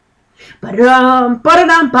Ba-dum,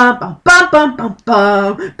 ba-da-dum, bum, bum, bum, bum, bum,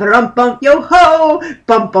 bum, ba-dum, bum, yo-ho,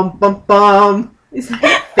 bum, bum, bum, bum. Is that a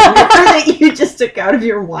finger that you just took out of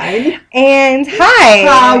your wine? And hi.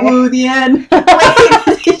 Ah, woo, the end.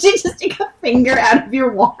 Wait, did you just take a finger out of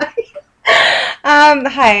your wine?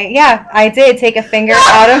 Hi. Yeah, I did take a finger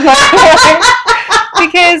out of my wine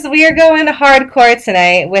because we are going hardcore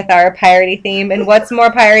tonight with our piratey theme. And what's more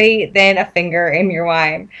piratey than a finger in your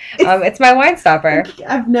wine? It's my wine stopper.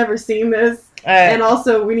 I've never seen this. And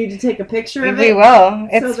also, we need to take a picture of it. We will.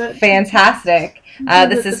 It's fantastic.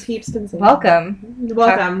 This is peeps can see. Welcome.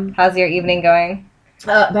 Welcome. How's your evening going?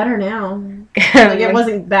 Better now. Like it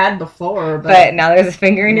wasn't bad before, but now there's a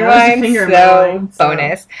finger in your wine.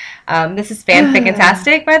 Bonus. This is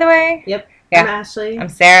Fanfic-tastic, by the way. Yep. Yeah. I'm Ashley. I'm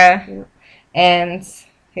Sarah. Yep. And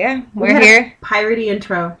yeah, we we're here. Piratey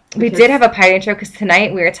intro. We did have a pirate intro because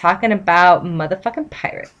tonight we were talking about motherfucking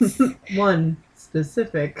pirates. One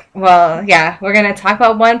specific. Well, yeah, we're gonna talk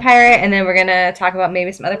about one pirate, and then we're gonna talk about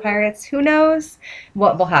maybe some other pirates. Who knows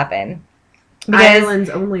what will happen? Because, Ireland's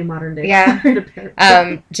only modern day.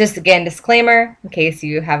 Yeah. Just again, disclaimer, in case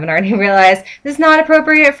you haven't already realized, this is not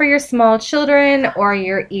appropriate for your small children or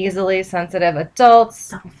your easily sensitive adults.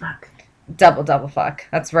 Double fuck. Double fuck.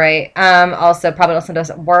 That's right. Also, probably listen to us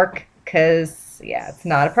at work because, yeah, it's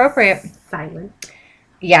not appropriate. Silent.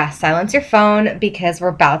 Yeah, silence your phone because we're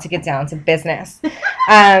about to get down to business.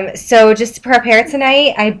 So just to prepare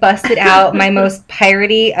tonight, I busted out my most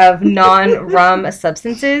piratey of non-rum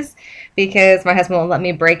substances because my husband won't let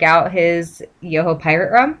me break out his Yoho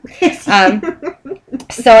Pirate rum.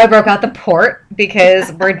 So I broke out the port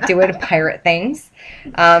because we're doing pirate things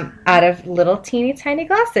out of little teeny tiny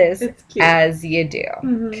glasses, as you do.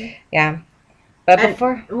 Mm-hmm. Yeah. But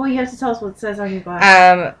before... Well, you have to tell us what it says on your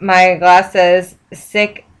glass. My glass says,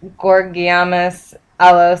 Sic Gorgiamus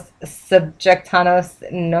Alos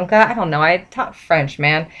Subjectanos Nunca. I don't know. I taught French,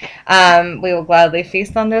 man. We will gladly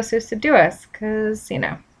feast on those who subdue us, because, you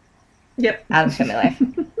know. Yep. Adam's Family Life.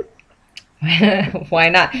 Why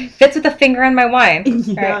not? Fits with a finger in my wine.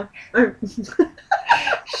 Yeah. Right.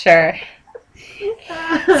 Sure.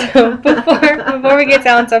 So before we get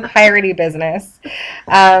down to piratey business,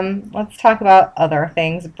 let's talk about other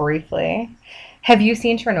things briefly. Have you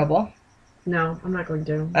seen Chernobyl? No, I'm not going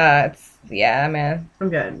to. Yeah, man. I'm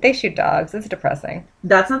good. They shoot dogs. It's depressing.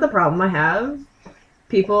 That's not the problem I have.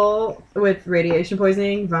 People with radiation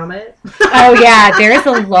poisoning vomit. Oh yeah, there is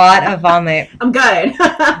a lot of vomit. I'm good.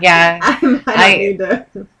 Yeah. I don't need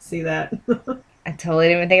to see that. I totally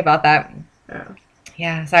didn't even think about that. Yeah.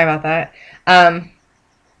 Yeah, sorry about that.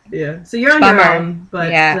 Yeah, so you're on your own,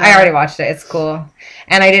 but yeah, I already watched it. It's cool,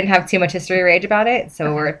 and I didn't have too much history rage about it,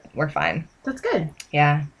 so we're fine. That's good.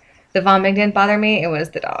 Yeah, the vomiting didn't bother me. It was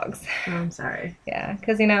the dogs. Oh, I'm sorry. Yeah,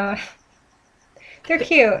 because you know they're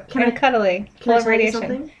cute and cuddly. Can I tell you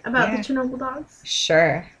something about the Chernobyl dogs?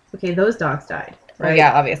 Sure. Okay, those dogs died. Right? Oh,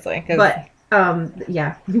 yeah, obviously. But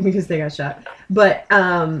yeah, because they got shot. But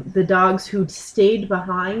the dogs who stayed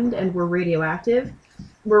behind and were radioactive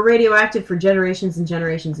for generations and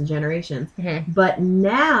generations and generations. Mm-hmm. But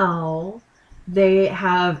now they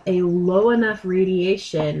have a low enough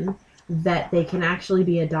radiation that they can actually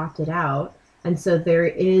be adopted out. And so there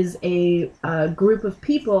is a group of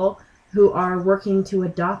people who are working to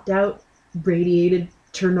adopt out radiated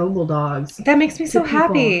Chernobyl dogs. That makes me so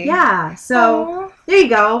happy. Yeah. So Aww. There you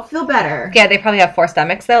go. Feel better. Yeah, they probably have 4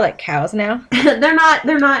 stomachs though, like cows now. They're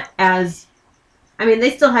not as... I mean,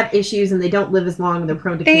 they still have issues and they don't live as long and they're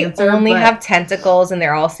prone to cancer. They only have tentacles and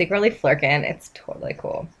they're all secretly flirking. It's totally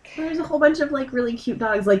cool. There's a whole bunch of like really cute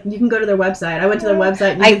dogs. Like you can go to their website. I went to their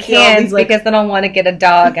website. And I can't because then I'll want to get a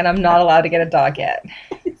dog and I'm not allowed to get a dog yet.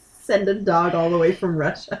 Send a dog all the way from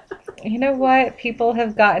Russia. You know what? People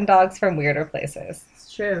have gotten dogs from weirder places.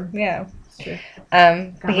 It's true. Yeah. It's true.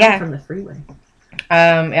 Got mine from the freeway.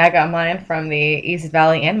 Yeah, I got mine from the East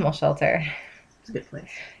Valley Animal Shelter. It's a good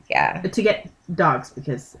place. Yeah. To get dogs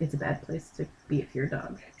because it's a bad place to be if you're a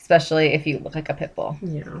dog. Especially if you look like a pit bull.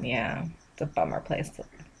 Yeah. Yeah. It's a bummer place to live.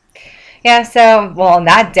 Yeah, so, well, on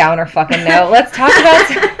that downer fucking note, let's talk about...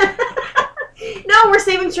 No, we're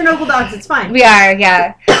saving Chernobyl dogs. It's fine. We are,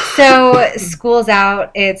 yeah. So, school's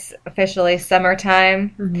out. It's officially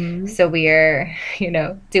summertime. Mm-hmm. So we are,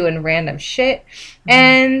 doing random shit. Mm-hmm.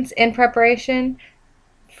 And in preparation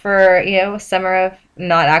for, summer of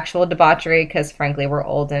not actual debauchery, because frankly, we're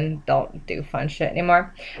old and don't do fun shit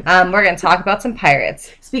anymore. We're going to talk about some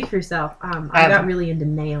pirates. Speak for yourself. I got really into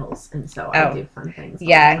nails, and so I do fun things.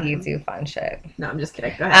 Yeah, you do fun shit. No, I'm just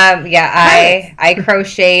kidding. Go ahead. I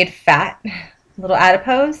crocheted fat little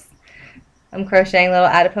adipose. I'm crocheting little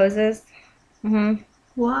adiposes. Mm-hmm.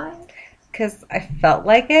 What? because I felt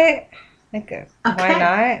like it. Like, why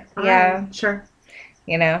not? All Yeah. right. Sure.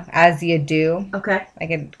 You know, as you do. Okay. I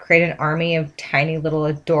could create an army of tiny little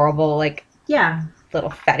adorable, like, Yeah. little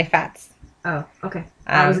fatty fats. Oh, okay.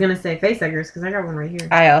 I was going to say face huggers because I got one right here.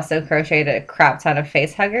 I also crocheted a crap ton of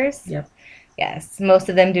face huggers. Yep. Yes. Most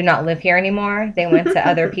of them do not live here anymore. They went to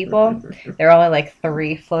other people. There are only like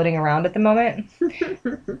 3 floating around at the moment.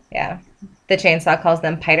 Yeah. The chainsaw calls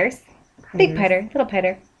them piters. Big piter, little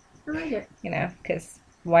piter. I like it. You know, because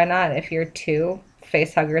why not? If you're 2,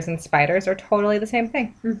 face huggers and spiders are totally the same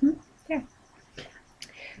thing. Mm-hmm. Yeah.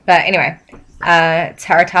 But anyway,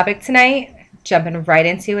 to our topic tonight, jumping right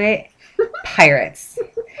into it, pirates.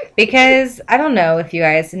 Because I don't know if you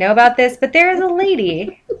guys know about this, but there is a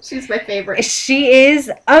lady. She's my favorite. She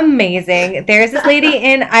is amazing. There's this lady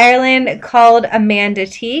in Ireland called Amanda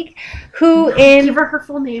Teague, who Give her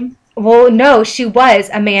full name. Well, no, she was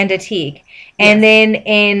Amanda Teague. And then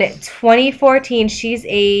in 2014, she's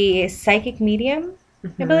a psychic medium,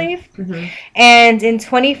 I believe. Mm-hmm. And in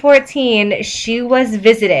 2014, she was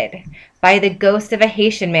visited by the ghost of a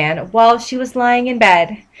Haitian man while she was lying in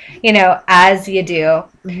bed. You know, as you do.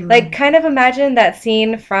 Mm-hmm. Like, kind of imagine that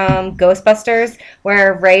scene from Ghostbusters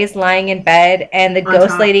where Ray's lying in bed and the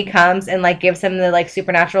ghost lady comes and, like, gives him the, like,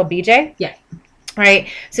 supernatural BJ. Yeah. Right?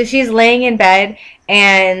 So she's laying in bed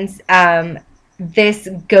and this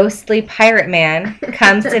ghostly pirate man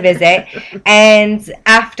comes to visit. And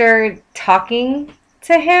after talking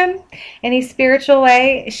to him in a spiritual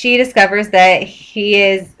way, she discovers that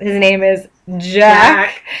his name is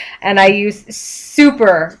Jack, and I use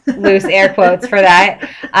super loose air quotes for that,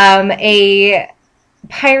 a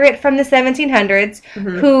pirate from the 1700s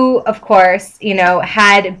who, of course, you know,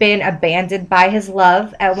 had been abandoned by his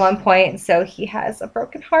love at one point, so he has a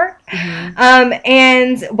broken heart,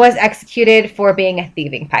 and was executed for being a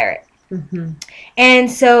thieving pirate.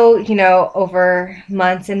 And so, you know, over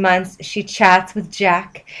months and months, she chats with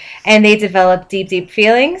Jack, and they develop deep, deep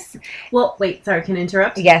feelings. Well, wait, sorry, can I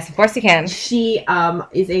interrupt? Yes, of course you can. She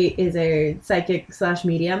is a psychic /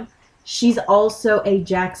 medium. She's also a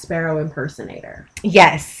Jack Sparrow impersonator.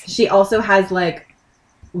 Yes. She also has, like,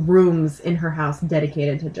 rooms in her house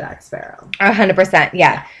dedicated to Jack Sparrow. 100%,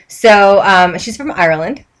 yeah. So, she's from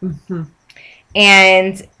Ireland. Mm-hmm.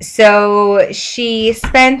 And so she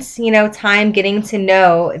spent, you know, time getting to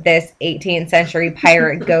know this 18th century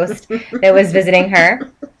pirate ghost that was visiting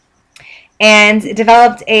her, and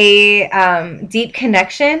developed a deep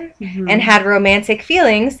connection and had romantic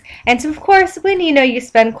feelings. And so, of course, when, you know, you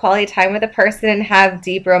spend quality time with a person and have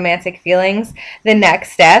deep romantic feelings, the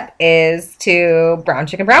next step is to brown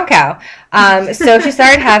chicken, brown cow. So she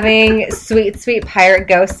started having sweet, sweet pirate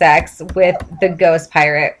ghost sex with the ghost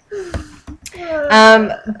pirate.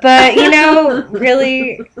 But, you know,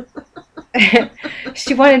 really,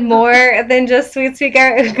 she wanted more than just sweet, sweet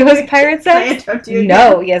ghost pirate sex. Can I interrupt you again?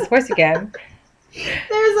 No, yes, of course you can.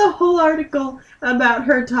 There's a whole article about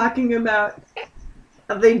her talking about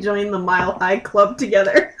how they joined the Mile High Club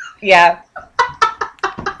together. Yeah.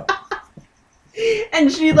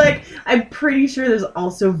 And she, like, I'm pretty sure there's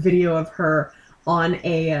also video of her on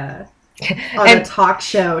a talk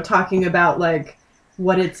show talking about, like,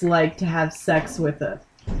 what it's like to have sex with a...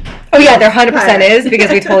 Oh, yeah, there 100% is, because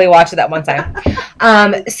we totally watched it that one time.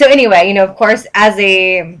 So anyway, you know, of course, as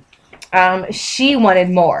a... she wanted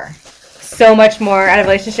more. So much more out of a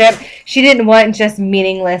relationship. She didn't want just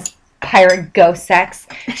meaningless pirate ghost sex.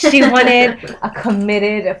 She wanted a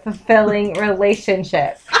committed, fulfilling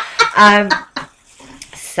relationship.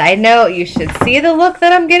 Side note, you should see the look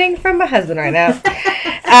that I'm getting from my husband right now.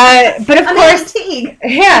 But of course...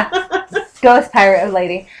 Yeah. Ghost pirate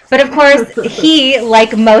lady. But of course, he,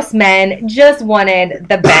 like most men, just wanted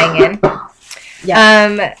the banging.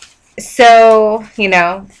 Yeah. So, you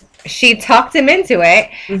know, she talked him into it,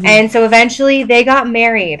 and so eventually they got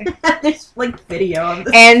married. There's, like, video of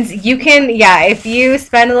this. And you can, yeah, if you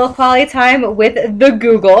spend a little quality time with the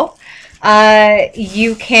Google,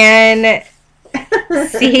 you can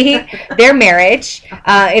see their marriage.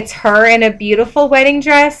 It's her in a beautiful wedding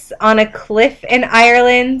dress on a cliff in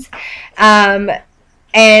Ireland.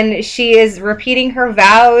 And she is repeating her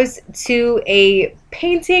vows to a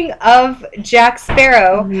painting of Jack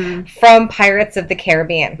Sparrow from Pirates of the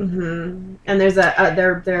Caribbean. And there's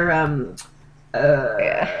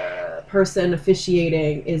person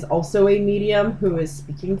officiating is also a medium who is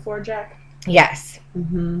speaking for Jack. Yes.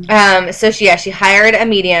 So she hired a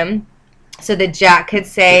medium so that Jack could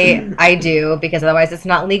say, I do, because otherwise it's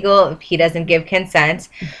not legal if he doesn't give consent.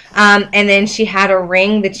 And then she had a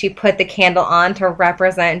ring that she put the candle on to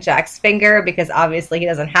represent Jack's finger, because obviously he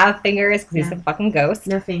doesn't have fingers because he's a fucking ghost.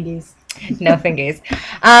 No fingies. No fingies.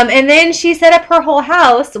 And then she set up her whole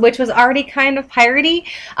house, which was already kind of piratey,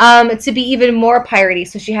 to be even more piratey.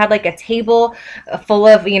 So she had like a table full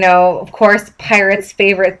of, you know, of course, pirates'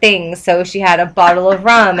 favorite things. So she had a bottle of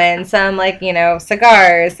rum and some like, you know,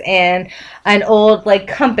 cigars and an old like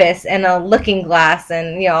compass and a looking glass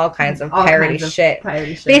and, you know, all kinds of piratey shit.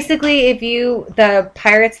 Basically, if the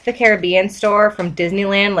Pirates of the Caribbean store from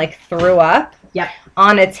Disneyland like threw up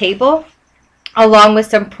on a table, along with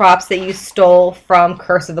some props that you stole from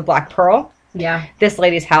Curse of the Black Pearl. Yeah. This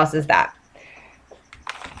lady's house is that.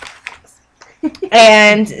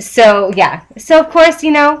 And so, yeah. So, of course,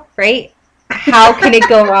 you know, right? How can it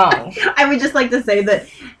go wrong? I would just like to say that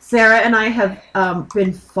Sarah and I have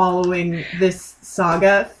been following this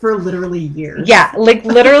saga for literally years. Yeah, like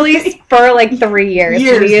literally for like 3 years.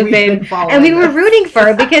 We've been following and we were rooting for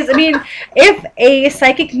her because, I mean, if a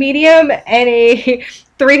psychic medium and a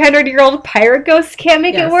 300-year-old pirate ghost can't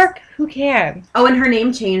make it work, who can? Oh, and her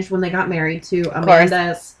name changed when they got married to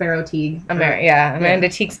Amanda Sparrow Teague. Amanda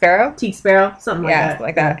Teague Sparrow? Teague Sparrow, something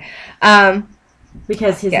like that.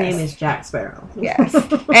 Because his name is Jack Sparrow. Yes.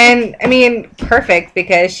 And, I mean, perfect,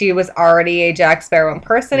 because she was already a Jack Sparrow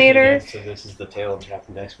impersonator. So this is the tale of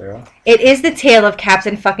Captain Jack Sparrow? It is the tale of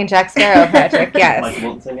Captain fucking Jack Sparrow, Patrick, yes. Mike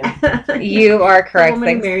Wilton again? You are correct. The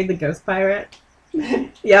woman who married the ghost pirate.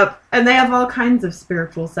 Yep. And they have all kinds of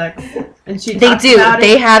spiritual sex. And she talks about it.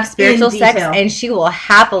 They have spiritual sex, and she will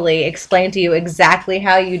happily explain to you exactly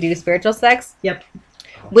how you do spiritual sex. Yep.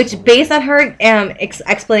 Which, based on her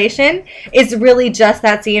explanation, is really just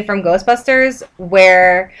that scene from Ghostbusters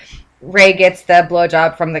where Ray gets the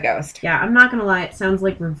blowjob from the ghost. Yeah, I'm not going to lie. It sounds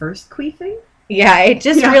like reverse queefing. Yeah, it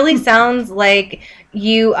just really sounds like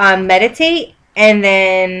you meditate and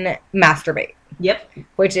then masturbate. Yep.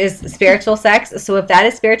 Which is spiritual sex. So if that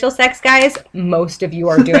is spiritual sex, guys, most of you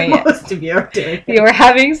are doing it. Most of you are doing it. You are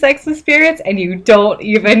having sex with spirits and you don't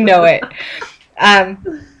even know it.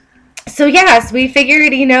 So yes, we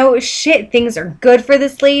figured, you know, shit, things are good for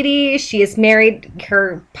this lady. She has married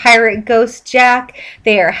her pirate ghost Jack.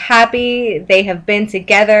 They are happy. They have been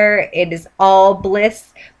together. It is all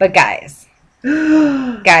bliss. But guys.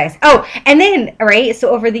 Oh, and then, right, so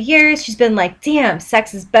over the years, she's been like, damn,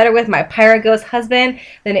 sex is better with my pirate ghost husband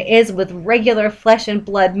than it is with regular flesh and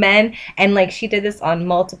blood men. And, like, she did this on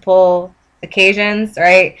multiple occasions,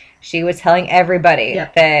 right? She was telling everybody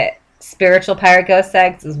that spiritual pirate ghost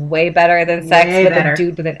sex is way better than sex with a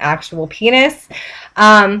dude with an actual penis.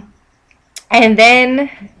 And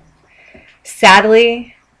then,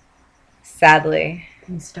 sadly,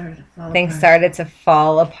 things started to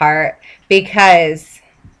fall apart because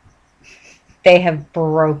they have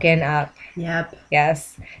broken up. Yep.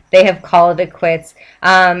 Yes. They have called it quits.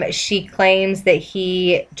 She claims that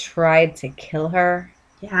he tried to kill her.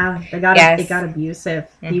 Yeah, it got abusive.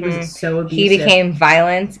 He was so abusive. He became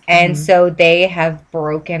violent, and so they have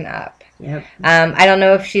broken up. Yep. I don't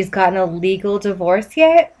know if she's gotten a legal divorce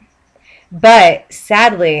yet, but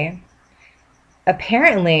sadly,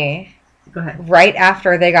 apparently, go ahead. Right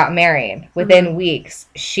after they got married, within weeks,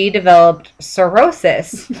 she developed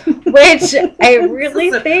cirrhosis, which I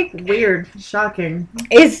really think weird, shocking,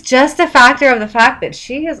 is just a factor of the fact that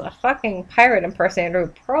she is a fucking pirate impersonator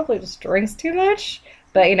who probably just drinks too much.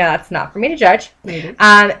 But, you know, that's not for me to judge. Maybe.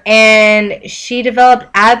 And she developed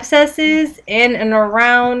abscesses in and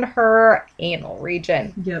around her anal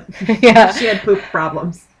region. Yep. Yeah. She had poop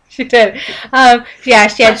problems. She did. She had.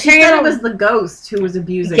 She said it was the ghost who was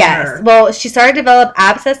abusing her. Yes. Well, she started to develop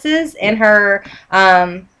abscesses in her,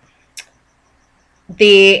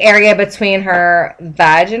 the area between her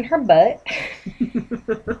vag and her butt.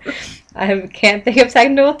 I can't think of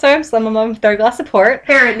technical terms, so I'm on third glass support.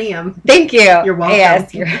 Perineum. Thank you. You're welcome.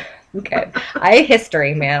 Yes, you're good. I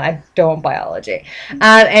history, man. I don't biology.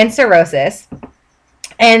 And cirrhosis.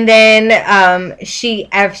 And then she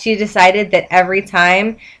decided that every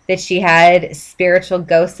time that she had spiritual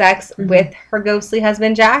ghost sex with her ghostly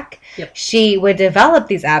husband, Jack, she would develop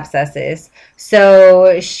these abscesses.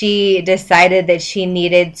 So she decided that she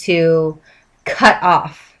needed to cut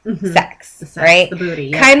off sex, right? The booty.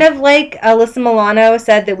 Yep. Kind of like Alyssa Milano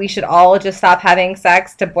said that we should all just stop having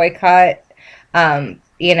sex to boycott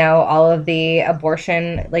you know, all of the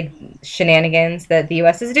abortion, like, shenanigans that the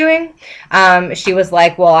U.S. is doing. She was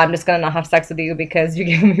like, well, I'm just going to not have sex with you because you're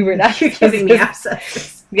giving me weird abscesses. You're giving me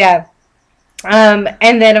abscesses. Yeah.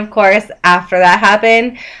 And then, of course, after that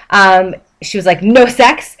happened, she was like, no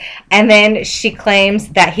sex. And then she claims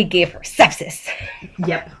that he gave her sepsis.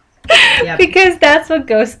 Yep. Because that's what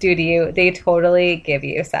ghosts do to you. They totally give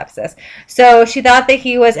you sepsis. So she thought that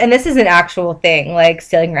he was, and this is an actual thing, like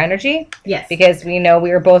stealing your energy. Yes. Because we know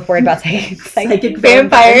we were both worried about psychic Psychic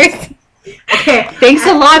vampires. Okay. Thanks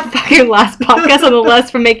a lot, fucking last podcast on the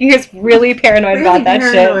list, for making us really paranoid about that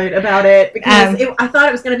shit. Paranoid about it because I thought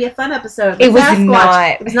it was going to be a fun episode. It was Sasquatch,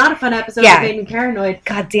 not. It was not a fun episode. Yeah. It made me paranoid.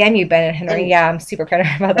 God damn you, Ben and Henry. And yeah, I'm super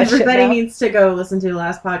paranoid about that shit everybody now. needs to go listen to the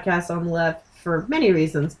last podcast on the left for many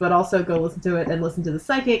reasons, but also go listen to it and listen to the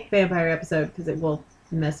psychic vampire episode because it will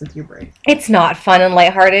mess with your brain. It's not fun and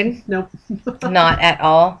lighthearted. Nope. Not at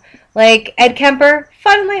all. Like Ed Kemper,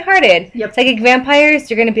 fun and lighthearted. Yep. Psychic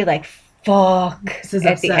vampires, you're gonna be like, fuck, This is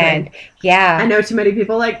at the upsetting. end. Yeah. I know too many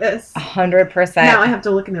people like this. 100%. Now I have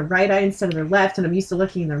to look in their right eye instead of their left, and I'm used to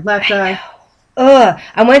looking in their left eye. Ugh.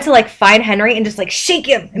 I wanted to like find Henry and just like shake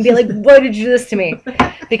him and be like, why did you do this to me?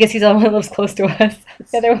 Because he's the only one that lives close to us.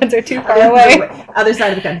 The other ones are too far away. Other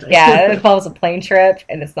side of the country. Yeah, it involves a plane trip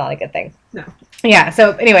and it's not a good thing. No. Yeah,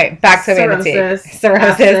 so anyway, back to Amanda T.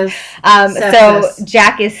 Cirrhosis. So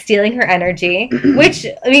Jack is stealing her energy, which,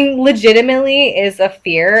 I mean, legitimately is a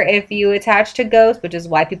fear if you attach to ghosts, which is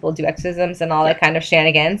why people do exorcisms and all that kind of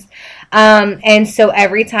shenanigans. And so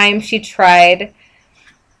every time she tried,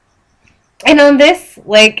 and on this,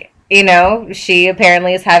 like, you know, she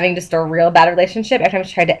apparently is having just a real bad relationship. Every time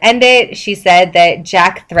she tried to end it, she said that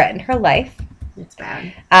Jack threatened her life. It's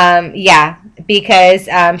bad. Yeah, because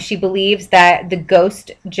she believes that the ghost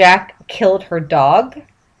Jack killed her dog,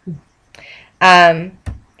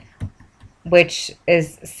 which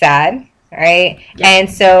is sad, right? Yeah. And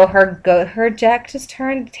so her Jack just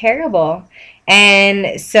turned terrible,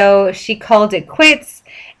 and so she called it quits.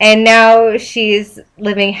 And now she's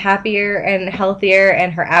living happier and healthier,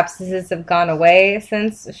 and her abscesses have gone away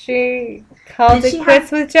since she called it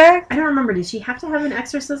quits with Jack. I don't remember. Did she have to have an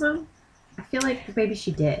exorcism? I feel like maybe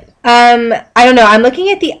she did. I don't know. I'm looking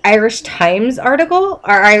at the Irish Times article,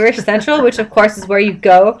 or Irish Central, which of course is where you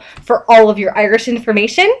go for all of your Irish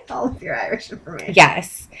information. All of your Irish information.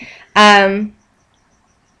 Yes. But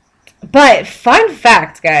fun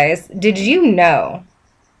fact, guys, did you know?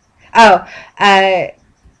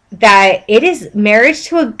 That it is marriage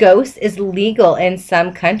to a ghost is legal in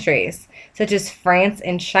some countries, such as France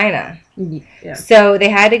and China. Yeah. So they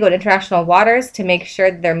had to go to international waters to make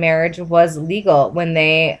sure that their marriage was legal when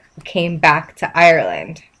they came back to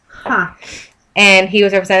Ireland. Huh. And he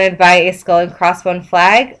was represented by a skull and crossbone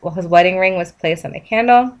flag, while his wedding ring was placed on a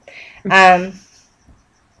candle. And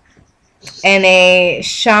a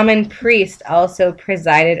shaman priest also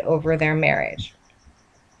presided over their marriage.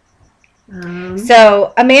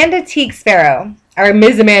 So Amanda Teague Sparrow, or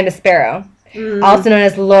Ms. Amanda Sparrow, also known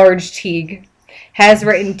as Large Teague, has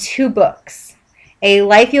written 2 books. A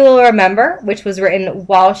Life You Will Remember, which was written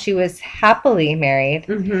while she was happily married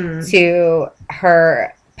to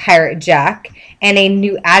her pirate Jack, and A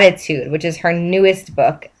New Attitude, which is her newest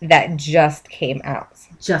book that just came out.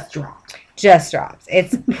 Just dropped.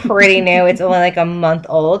 It's pretty new. It's only like a month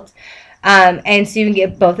old. And so you can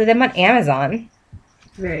get both of them on Amazon.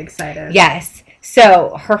 Very excited. Yes.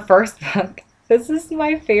 So her first book. This is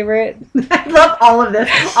my favorite. I love all of this.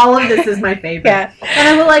 All of this is my favorite. Yeah. And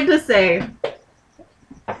I would like to say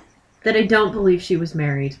that I don't believe she was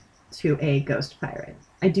married to a ghost pirate.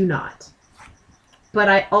 I do not. But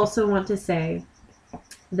I also want to say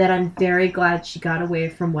that I'm very glad she got away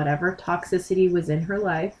from whatever toxicity was in her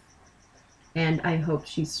life. And I hope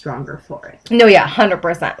she's stronger for it. No, yeah,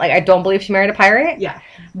 100%. Like, I don't believe she married a pirate. Yeah.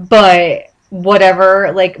 But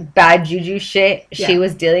whatever, like, bad juju shit she Yeah.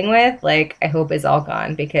 was dealing with, like, I hope is all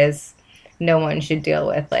gone, because no one should deal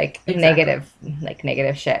with, like, Exactly.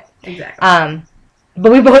 negative shit. Exactly.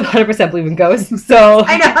 But we both 100% believe in ghosts, so...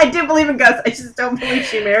 I know, I do believe in ghosts. I just don't believe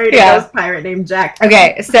she married Yeah. a ghost pirate named Jack.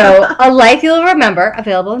 Okay, so A Life You'll Remember,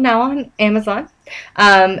 available now on Amazon.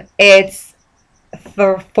 It's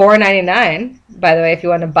for $4.99, by the way, if you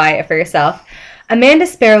want to buy it for yourself. Amanda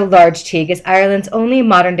Sparrow Large Teague is Ireland's only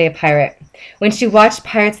modern-day pirate. When she watched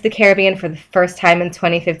Pirates of the Caribbean for the first time in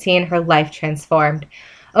 2015, her life transformed.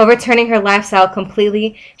 Overturning her lifestyle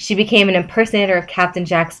completely, she became an impersonator of Captain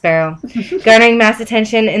Jack Sparrow. Garnering mass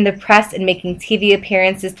attention in the press and making TV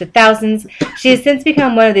appearances to thousands, she has since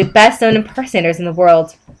become one of the best-known impersonators in the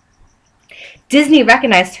world. Disney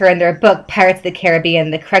recognized her in their book Pirates of the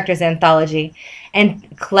Caribbean: The Collector's Anthology, and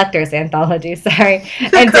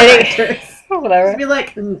dedicated whatever. Just be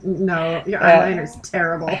like, no, your eyeliner's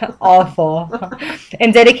terrible. Awful.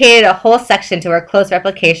 And dedicated a whole section to her close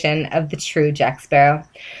replication of the true Jack Sparrow.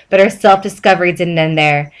 But her self-discovery didn't end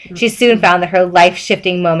there. She soon found that her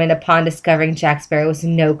life-shifting moment upon discovering Jack Sparrow was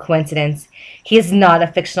no coincidence. He is not a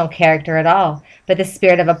fictional character at all, but the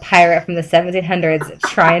spirit of a pirate from the 1700s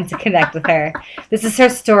trying to connect with her. This is her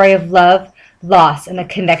story of love, loss, and a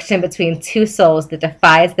connection between two souls that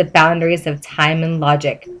defies the boundaries of time and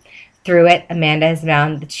logic. Through it, Amanda has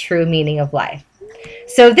found the true meaning of life.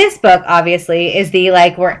 So this book, obviously, is the,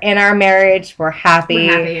 like, we're in our marriage, we're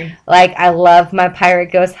happy. Like, I love my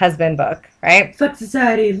pirate ghost husband book, right? Fuck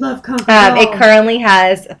society, love conquer all. It currently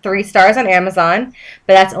has 3 stars on Amazon,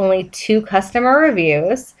 but that's only 2 customer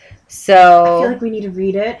reviews. So I feel like we need to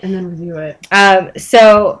read it and then review it.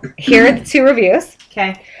 So here are the 2 reviews.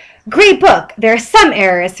 Okay. Great book. There are some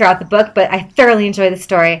errors throughout the book, but I thoroughly enjoy the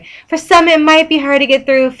story. For some, it might be hard to get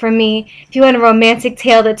through. For me, if you want a romantic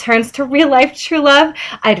tale that turns to real-life true love,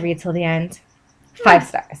 I'd read till the end. 5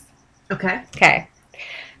 stars. Okay. Okay.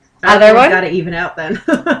 Other one? Got to even out then.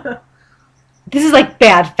 This is like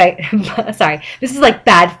bad This is like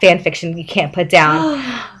bad fan fiction you can't put down,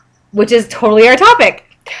 which is totally our topic.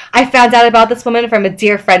 I found out about this woman from a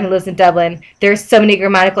dear friend who lives in Dublin. There are so many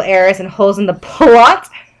grammatical errors and holes in the plot.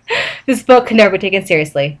 This book can never be taken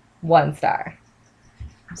seriously. 1 star.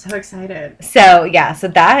 I'm so excited. So, yeah. So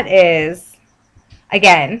that is,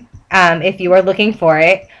 again, if you are looking for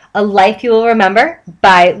it, A Life You Will Remember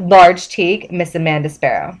by Large Teague, Miss Amanda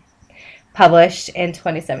Sparrow. Published in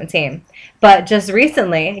 2017. But just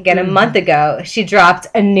recently, again, a month ago, she dropped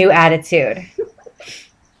A New Attitude.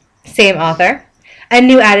 Same author. A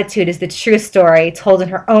New Attitude is the true story, told in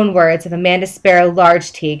her own words, of Amanda Sparrow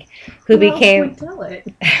Large Teague, who became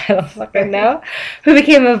I don't fucking know, who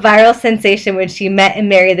became a viral sensation when she met and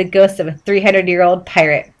married the ghost of a 300-year-old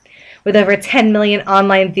pirate. With over 10 million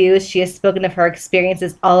online views, she has spoken of her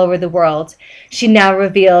experiences all over the world. She now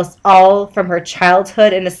reveals all from her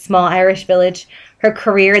childhood in a small Irish village, her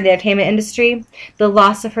career in the entertainment industry, the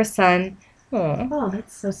loss of her son. Oh,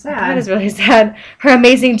 that's so sad. That is really sad. Her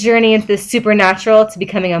amazing journey into the supernatural to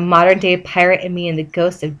becoming a modern-day pirate and meeting the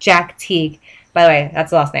ghost of Jack Teague. By the way, that's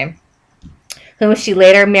the last name. Whom she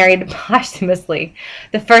later married posthumously,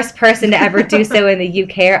 the first person to ever do so in the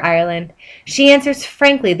UK or Ireland. She answers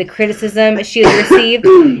frankly the criticism she has received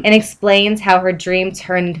and explains how her dream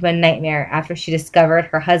turned into a nightmare after she discovered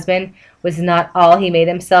her husband was not all he made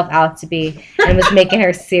himself out to be and was making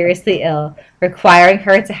her seriously ill, requiring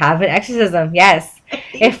her to have an exorcism. Yes.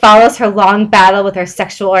 It follows her long battle with her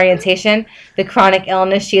sexual orientation, the chronic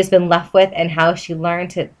illness she has been left with, and how she learned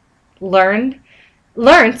to turn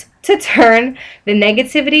the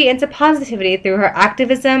negativity into positivity through her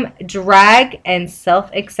activism, drag, and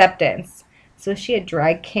self-acceptance. So is she a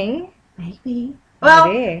drag king? Maybe.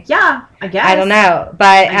 Well, Maybe. Yeah, I guess. I don't know.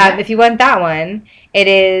 But if you want that one, it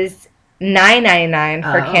is $9.99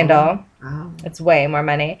 for Kindle. Oh. It's way more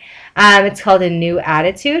money. It's called A New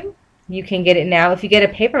Attitude. You can get it now. If you get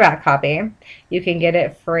a paperback copy, you can get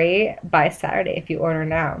it free by Saturday if you order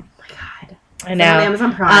now. Oh my God. I know. It's on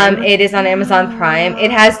Amazon Prime. It is on Amazon Prime.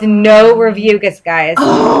 It has no review, guys.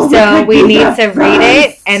 Oh, so we need to read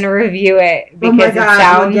it and review it because it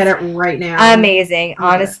sounds I'm get it right now. Amazing.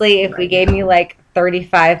 Honestly, if we gave me like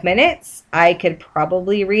 35 minutes, I could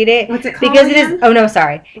probably read it. What's it called because again? it is. Oh no,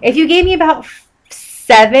 sorry. If you gave me about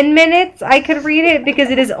 7 minutes, I could read it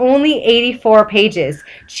because it is only 84 pages.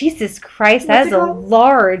 Jesus Christ, that is a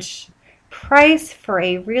large price for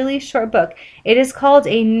a really short book. It is called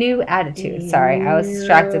A New Attitude. Sorry, I was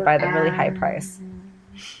distracted by the really high price.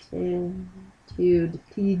 Yeah,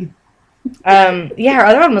 her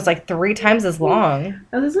other one was like 3 times as long.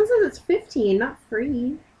 Oh, this one says it's 15, not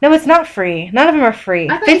free. No, it's not free. None of them are free.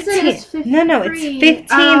 I thought you said it's 15. No,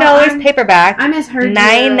 it's $15 paperback. I misheard you.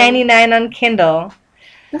 $9.99 on Kindle.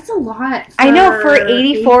 That's a lot. I know, for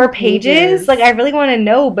 84 pages. Like, I really want to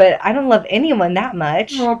know, but I don't love anyone that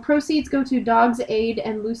much. Well, proceeds go to Dogs Aid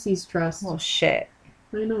and Lucy's Trust. Oh, shit.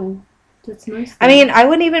 I know. That's nice. I mean, I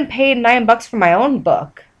wouldn't even pay $9 for my own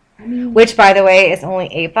book. I mean, Which, by the way, is only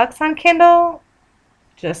 $8 on Kindle.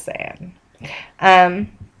 Just saying. So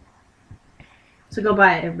go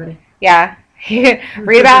buy it, everybody. Yeah.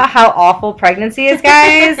 Read about how awful pregnancy is,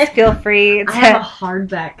 guys. Feel free to. I have a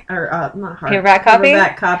hardback, or not hard. Paperback copy?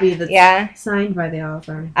 Paperback copy that's signed by the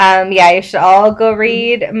author. Yeah, you should all go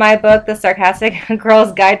read my book, The Sarcastic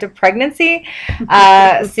Girl's Guide to Pregnancy,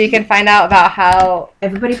 so you can find out about how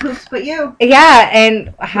everybody poops but you. Yeah,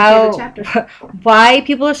 and how why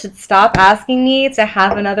people should stop asking me to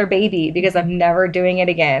have another baby because I'm never doing it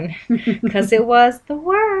again because it was the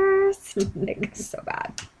worst. Like, so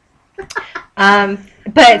bad.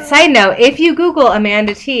 But side note, if you Google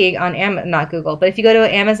Amanda Teague on not Google, but if you go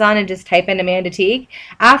to Amazon and just type in Amanda Teague,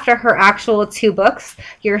 after her actual 2 books,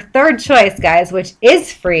 your third choice, guys, which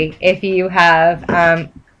is free if you have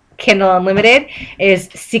Kindle Unlimited, is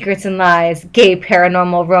Secrets and Lies, Gay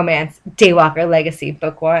Paranormal Romance, Daywalker Legacy,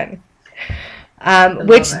 Book 1.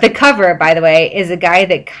 Which the cover, by the way, is a guy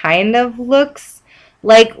that kind of looks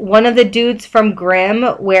like one of the dudes from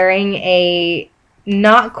Grimm wearing a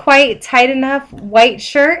not quite tight enough white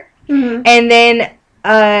shirt. Mm-hmm. And then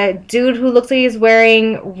a dude who looks like he's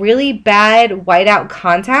wearing really bad whiteout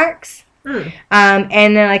contacts. Mm.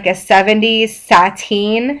 And then like a 70s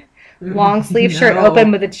sateen long sleeve shirt No.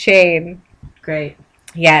 open with a chain. Great.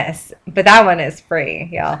 Yes, but that one is free,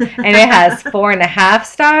 y'all. And it has 4.5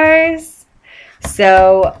 stars.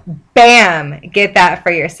 So, bam, get that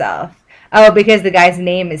for yourself. Oh, because the guy's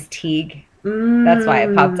name is Teague. That's why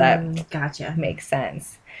it popped up. Gotcha. Makes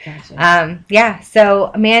sense. Gotcha. Yeah,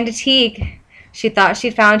 so Amanda Teague, she thought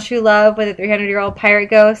she'd found true love with a 300-year-old pirate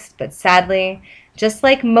ghost, but sadly, just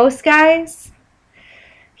like most guys,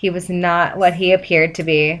 he was not what he appeared to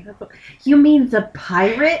be. You mean the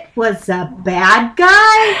pirate was a bad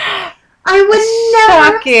guy? I would never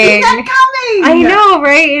have seen Shocking. that coming. I know,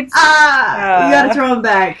 right? It's You gotta throw him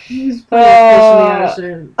back. He's putting a fish in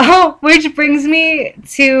the ocean. Oh, which brings me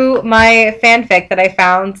to my fanfic that I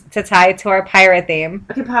found to tie to our pirate theme.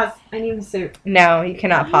 Okay, pause. I need my soup. No, you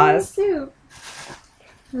cannot pause. I need soup.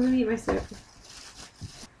 I'm gonna eat my soup.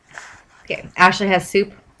 Okay, Ashley has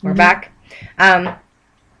soup. We're Mhm. back.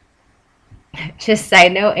 Just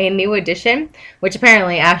side note, a new edition, which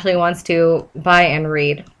apparently Ashley wants to buy and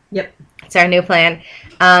read. Yep. It's our new plan.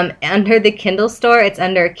 Under the Kindle store, it's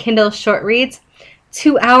under Kindle Short Reads,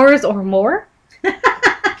 2 hours or more.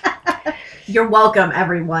 You're welcome,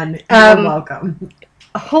 everyone. You're welcome.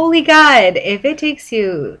 Holy God, if it takes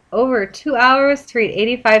you over 2 hours to read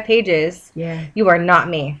 85 pages, Yeah. you are not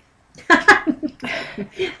me.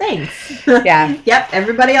 Thanks. Yeah. Yep,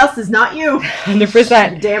 everybody else is not you.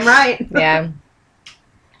 100%. Damn right. Yeah.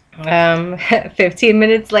 15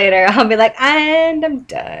 minutes later, I'll be like, and I'm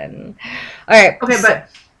done. All right. Okay, but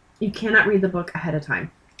you cannot read the book ahead of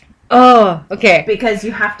time. Oh, okay. Because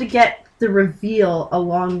you have to get the reveal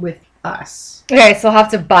along with us. Okay, so I'll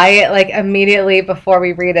have to buy it like immediately before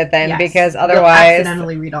we read it then, Yes. because You'll otherwise,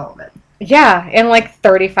 accidentally read all of it. yeah, in like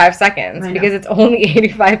 35 seconds, I know. because it's only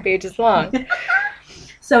 85 pages long.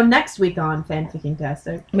 So next week on Fanficking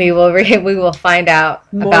Tastic, we will find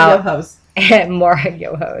out more about yo-hos. more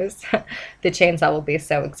yo-hos. The chainsaw will be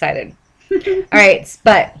so excited. All right,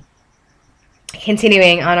 but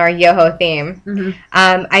continuing on our yo-ho theme, Mhm.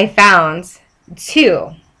 I found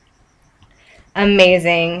two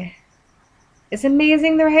amazing. Is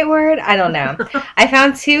amazing the right word? I don't know. I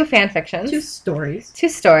found two fan fictions. Two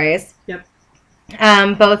stories. Yep.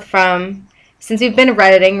 Yep. Both from, since we've been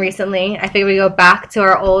Redditing recently, I figured we go back to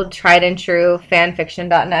our old tried and true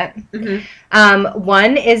fanfiction.net. Mm-hmm.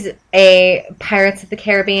 One is a Pirates of the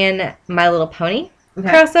Caribbean My Little Pony Okay.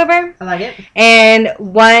 crossover. I like it. And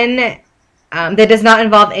one that does not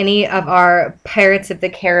involve any of our Pirates of the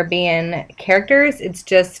Caribbean characters. It's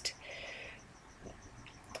just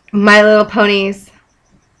My Little Ponies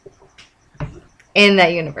in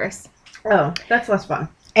that universe. Oh, that's less fun.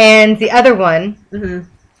 And the other one Mm-hmm.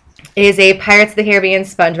 is a Pirates of the Caribbean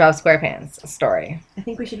SpongeBob SquarePants story. I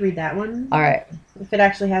think we should read that one. All right. If it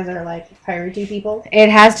actually has our, like, piratey people. It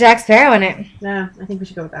has Jack Sparrow in it. No, I think we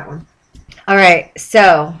should go with that one. All right.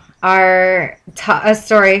 So our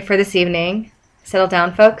story for this evening. Settle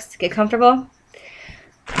down, folks. Get comfortable.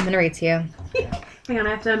 I'm going to read to you. Hang on,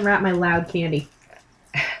 I have to unwrap my loud candy.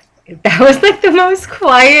 That was like the most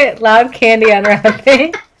quiet, loud candy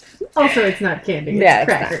unwrapping. Also, it's not candy. It's Yeah, it's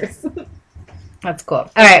crackers. That's cool.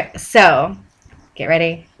 All right. So get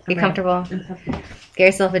ready. Get I'm comfortable. ready. Get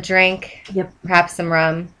yourself a drink. Yep. Perhaps some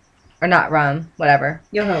rum. Or not rum. Whatever.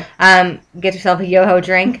 Yo-ho. Get yourself a yo-ho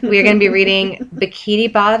drink. We are going to be reading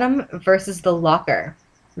Bikini Bottom versus The Locker.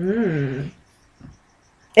 Mmm.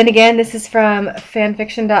 And again, this is from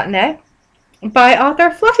fanfiction.net by author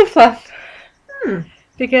Fluffy Fluff. Hmm.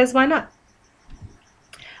 Because why not?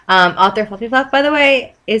 Author Fluffy Fluff, by the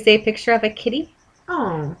way, is a picture of a kitty.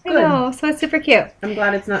 Oh, I good. know, so it's super cute. I'm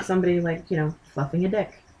glad it's not somebody, like, fluffing a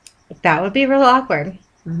dick. That would be real awkward.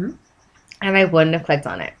 Mm-hmm. And I wouldn't have clicked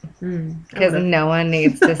on it. Mm, Because no one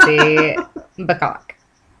needs to see the cock.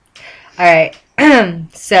 Alright,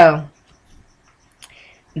 so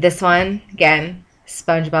this one, again,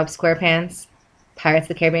 SpongeBob SquarePants, Pirates of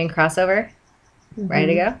the Caribbean crossover. Ready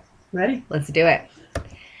to go? Ready? Let's do it.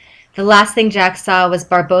 The last thing Jack saw was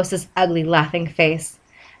Barbossa's ugly, laughing face.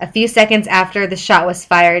 A few seconds after the shot was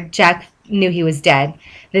fired, Jack knew he was dead.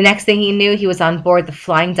 The next thing he knew, he was on board the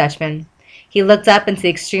Flying Dutchman. He looked up into the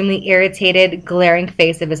extremely irritated, glaring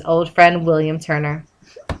face of his old friend, William Turner.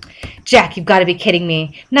 Jack, you've got to be kidding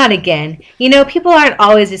me. Not again. You know, people aren't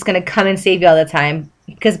always just going to come and save you all the time.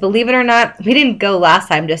 Because believe it or not, we didn't go last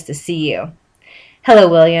time just to see you. Hello,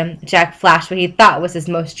 William. Jack flashed what he thought was his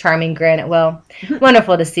most charming grin at Will.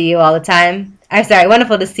 Wonderful to see you all the time.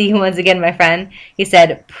 Wonderful to see you once again, my friend, he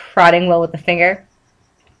said, prodding Will with a finger.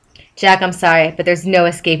 Jack, I'm sorry, but there's no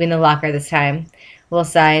escaping the locker this time. Will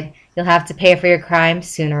sighed. You'll have to pay for your crime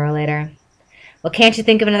sooner or later. Well, can't you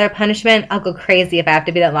think of another punishment? I'll go crazy if I have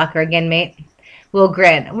to be that locker again, mate. Will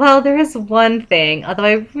grinned. Well, there is one thing, although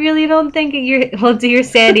I really don't think it will do your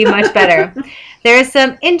sanity much better. There are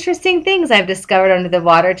some interesting things I've discovered under the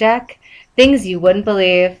water, Jack. Things you wouldn't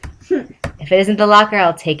believe. If it isn't the locker,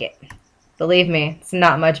 I'll take it. Believe me, it's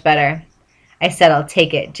not much better. I said I'll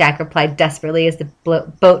take it, Jack replied desperately as the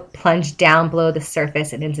boat plunged down below the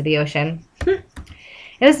surface and into the ocean. It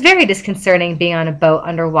was very disconcerting being on a boat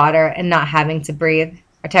underwater and not having to breathe,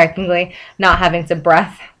 or technically, not having to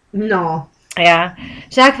breath. No. Yeah.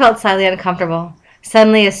 Jack felt slightly uncomfortable.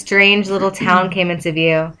 Suddenly, a strange little town came into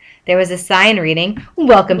view. There was a sign reading,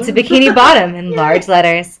 "Welcome to Bikini Bottom," in large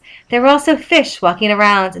letters. There were also fish walking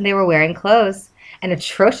around, and they were wearing clothes, and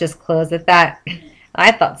atrocious clothes at that.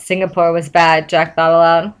 I thought Singapore was bad, Jack thought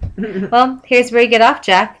aloud. Well, here's where you get off,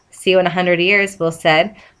 Jack. See you in 100 years, Will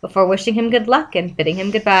said, before wishing him good luck and bidding him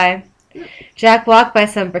goodbye. Jack walked by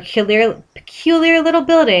some peculiar little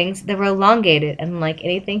buildings that were elongated and unlike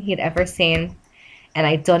anything he'd ever seen. And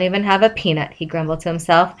I don't even have a peanut, he grumbled to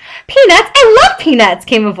himself. Peanuts? I love peanuts,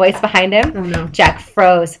 came a voice behind him. Oh, no. Jack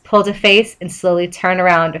froze, pulled a face, and slowly turned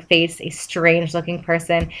around to face a strange-looking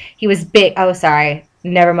person. He was big. Oh, sorry.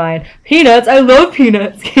 Never mind. Peanuts? I love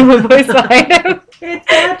peanuts, came a voice behind him. It's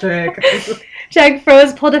Patrick. Jack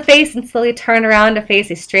froze, pulled a face, and slowly turned around to face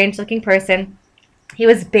a strange-looking person. He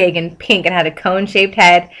was big and pink and had a cone-shaped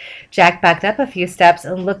head. Jack backed up a few steps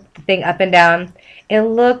and looked the thing up and down. It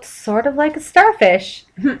looked sort of like a starfish.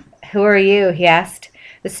 Who are you? He asked.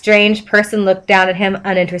 The strange person looked down at him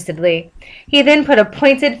uninterestedly. He then put a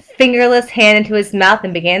pointed, fingerless hand into his mouth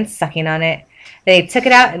and began sucking on it. Then he took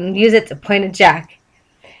it out and used it to point at Jack.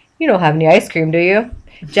 You don't have any ice cream, do you?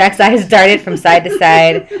 Jack's eyes darted from side to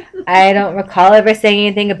side. I don't recall ever saying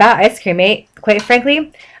anything about ice cream, mate. Quite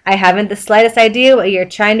frankly, I haven't the slightest idea what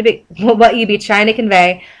you'd be trying to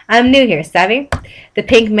convey. I'm new here, savvy? The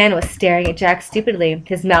pink man was staring at Jack stupidly.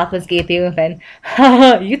 His mouth was gaping open. Ha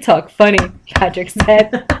ha, you talk funny, Patrick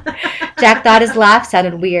said. Jack thought his laugh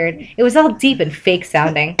sounded weird. It was all deep and fake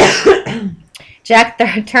sounding. Jack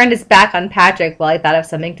turned his back on Patrick while he thought of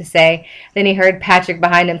something to say. Then he heard Patrick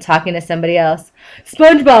behind him talking to somebody else.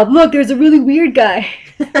 SpongeBob, look, there's a really weird guy.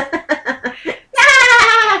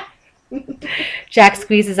 Jack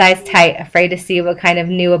squeezed his eyes tight, afraid to see what kind of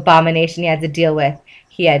new abomination he had to deal with.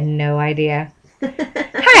 He had no idea.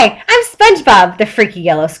 Hi, I'm SpongeBob, the freaky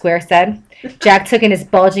yellow square said. Jack took in his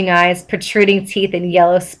bulging eyes, protruding teeth, and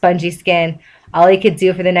yellow, spongy skin. All he could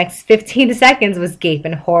do for the next 15 seconds was gape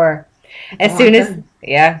in horror. As soon as...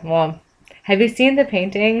 Yeah, well... Have you seen the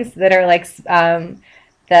paintings that are like the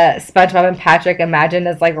SpongeBob and Patrick imagined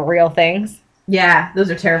as like real things? Yeah,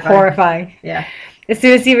 those are terrifying. Horrifying. Yeah. As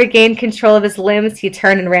soon as he regained control of his limbs, he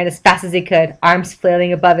turned and ran as fast as he could, arms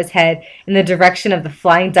flailing above his head in the direction of the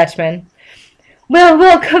Flying Dutchman.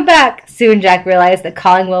 Will, come back! Soon Jack realized that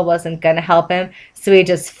calling Will wasn't going to help him, so he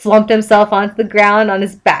just flumped himself onto the ground on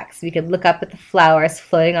his back so he could look up at the flowers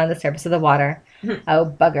floating on the surface of the water.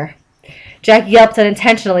 Oh, bugger. Jack yelped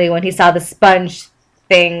unintentionally when he saw the sponge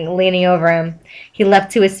thing leaning over him. He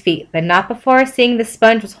leapt to his feet, but not before seeing the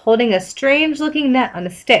sponge was holding a strange-looking net on a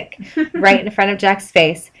stick right in front of Jack's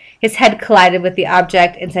face. His head collided with the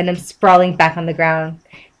object and sent him sprawling back on the ground.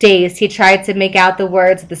 Dazed, he tried to make out the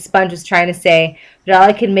words that the sponge was trying to say, but all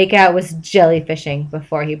he could make out was jellyfishing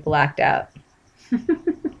before he blacked out.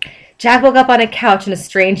 Jack woke up on a couch in a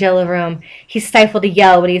strange yellow room. He stifled a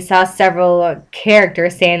yell when he saw several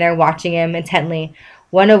characters standing there watching him intently,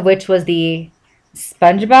 one of which was the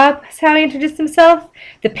SpongeBob, is how he introduced himself.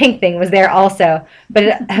 The pink thing was there also, but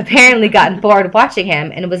it had apparently gotten bored watching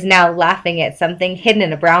him and was now laughing at something hidden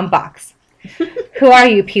in a brown box. Who are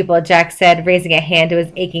you people? Jack said, raising a hand to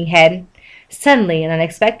his aching head. Suddenly and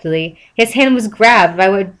unexpectedly, his hand was grabbed by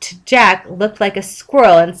what to Jack looked like a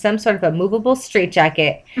squirrel in some sort of a movable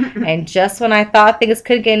straitjacket. And just when I thought things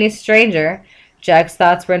could get any stranger, Jack's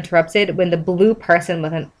thoughts were interrupted when the blue person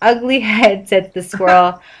with an ugly head said to the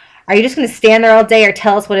squirrel, Are you just going to stand there all day or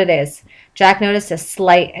tell us what it is? Jack noticed a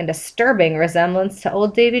slight and disturbing resemblance to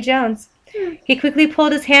old Davy Jones. He quickly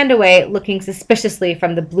pulled his hand away, looking suspiciously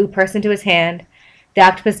from the blue person to his hand. The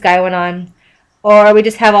octopus guy went on, Or we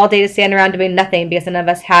just have all day to stand around doing nothing because none of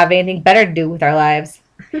us have anything better to do with our lives.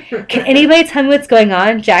 Can anybody tell me what's going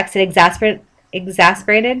on? Jack said, exasperated.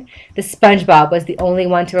 The SpongeBob was the only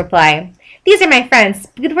one to reply. These are my friends,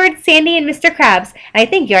 Squidward, Sandy, and Mr. Krabs, and I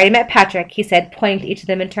think you already met Patrick, he said, pointing to each of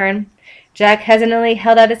them in turn. Jack hesitantly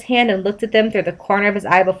held out his hand and looked at them through the corner of his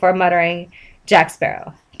eye before muttering, Jack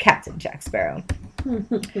Sparrow, Captain Jack Sparrow.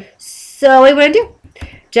 So what do you want to do?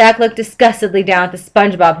 Jack looked disgustedly down at the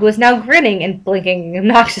SpongeBob, who was now grinning and blinking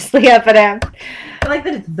obnoxiously up at him. I like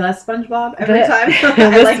that it's the SpongeBob every time.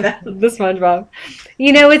 I like that. The SpongeBob.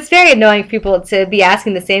 You know, it's very annoying for people to be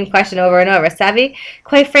asking the same question over and over, savvy?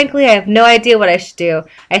 Quite frankly, I have no idea what I should do.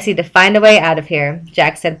 I just need to find a way out of here,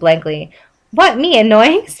 Jack said blankly. What, me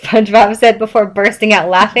annoying? SpongeBob said before bursting out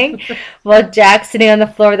laughing, while Jack, sitting on the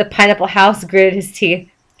floor of the Pineapple House, gritted his teeth.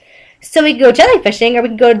 So we can go jellyfishing, or we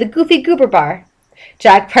can go to the Goofy Goober Bar.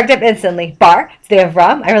 Jack perked up instantly. Bar? Do they have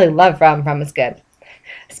rum? I really love rum. Rum is good.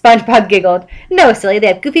 SpongeBob giggled. No, silly. They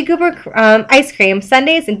have Goofy Goober ice cream,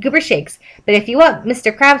 sundaes, and goober shakes. But if you want,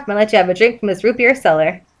 Mr. Krabs might let you have a drink from his root beer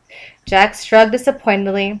cellar. Jack shrugged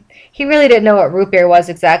disappointedly. He really didn't know what root beer was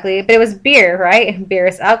exactly, but it was beer, right? Beer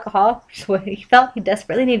is alcohol, which is what he felt he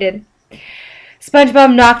desperately needed.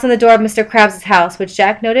 SpongeBob knocked on the door of Mr. Krabs' house, which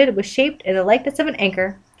Jack noted was shaped in the likeness of an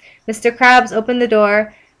anchor. Mr. Krabs opened the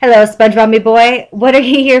door. Hello, SpongeBob, me boy. What are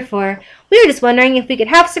you here for? We were just wondering if we could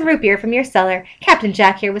have some root beer from your cellar. Captain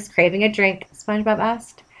Jack here was craving a drink, SpongeBob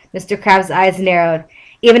asked. Mr. Krabs' eyes narrowed.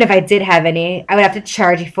 Even if I did have any, I would have to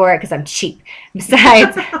charge you for it because I'm cheap.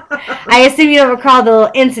 Besides, I assume you don't recall the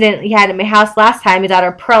little incident you had at my house last time your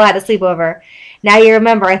daughter Pearl had a sleepover. Now you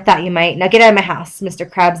remember, I thought you might. Now get out of my house, Mr.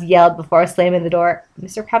 Krabs yelled before slamming the door.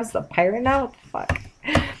 Mr. Krabs is a pirate now? What the fuck?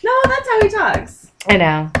 No, that's how he talks. I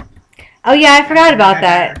know. Oh yeah, I forgot about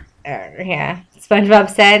that. Yeah,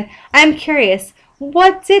 SpongeBob said. I'm curious,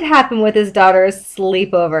 what did happen with his daughter's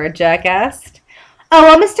sleepover, Jack asked. Oh,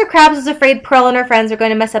 well, Mr. Krabs was afraid Pearl and her friends were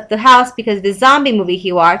going to mess up the house because of the zombie movie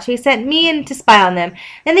he watched, so he sent me in to spy on them.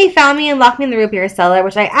 Then they found me and locked me in the root beer cellar,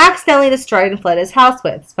 which I accidentally destroyed and flooded his house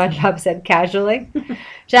with, SpongeBob said casually.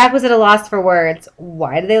 Jack was at a loss for words.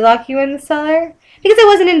 Why did they lock you in the cellar? Because I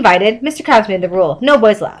wasn't invited. Mr. Krabs made the rule. No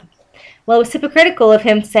boys allowed. Well, it was hypocritical of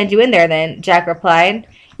him to send you in there then, Jack replied.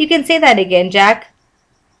 You can say that again, Jack.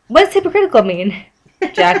 What does hypocritical mean?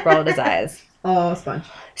 Jack rolled his eyes. Oh, Sponge.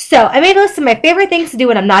 So, I made a list of my favorite things to do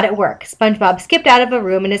when I'm not at work. SpongeBob skipped out of a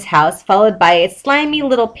room in his house, followed by a slimy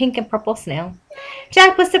little pink and purple snail.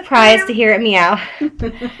 Jack was surprised to hear it meow.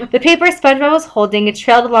 The paper SpongeBob was holding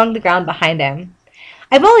trailed along the ground behind him.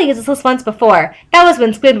 I've only used this list once before. That was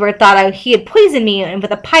when Squidward thought he had poisoned me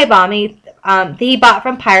with a pie bomb he bought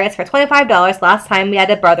from pirates for $25 last time we had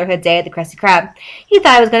a Brotherhood Day at the Krusty Krab. He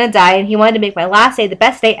thought I was going to die, and he wanted to make my last day the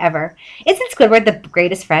best day ever. Isn't Squidward the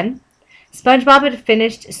greatest friend? SpongeBob had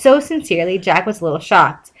finished so sincerely, Jack was a little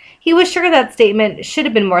shocked. He was sure that statement should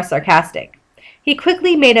have been more sarcastic. He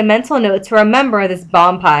quickly made a mental note to remember this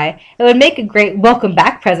bomb pie. It would make a great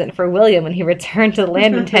welcome-back present for William when he returned to the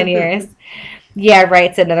land in 10 years. Yeah,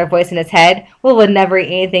 right, said another voice in his head. Will would never eat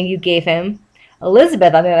anything you gave him.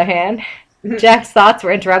 Elizabeth, on the other hand. Jack's thoughts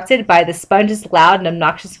were interrupted by the Sponge's loud and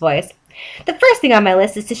obnoxious voice. The first thing on my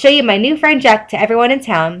list is to show you my new friend Jack to everyone in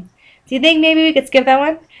town. Do you think maybe we could skip that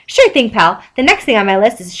one? Sure thing, pal. The next thing on my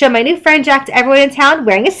list is to show my new friend Jack to everyone in town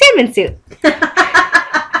wearing a salmon suit.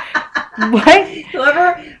 What?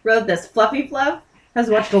 Whoever wrote this Fluffy Fluff has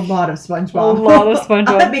watched a lot of SpongeBob. A lot of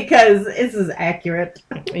SpongeBob. Because this is accurate.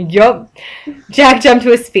 Yup. Jack jumped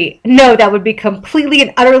to his feet. No, that would be completely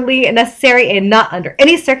and utterly necessary and not under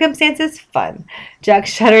any circumstances fun. Jack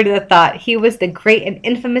shuddered at the thought. He was the great and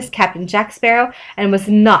infamous Captain Jack Sparrow and was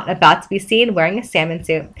not about to be seen wearing a salmon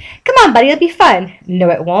suit. Come on, buddy, it'll be fun. No,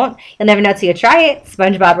 it won't. You'll never know till you try it,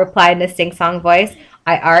 SpongeBob replied in a sing-song voice.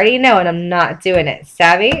 I already know and I'm not doing it.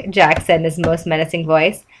 Savvy? Jack said in his most menacing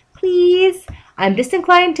voice. Please? I'm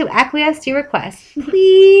disinclined to acquiesce to your request.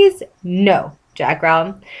 Please? No, Jack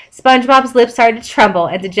growled. SpongeBob's lips started to tremble,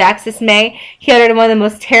 and to Jack's dismay, he uttered one of the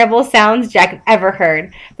most terrible sounds Jack had ever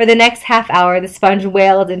heard. For the next half hour, the sponge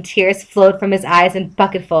wailed and tears flowed from his eyes in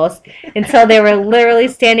bucketfuls until they were literally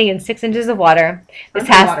standing in 6 inches of water.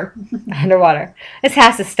 Underwater. This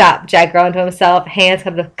has to stop, Jack groaned to himself, hands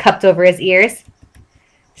cupped over his ears.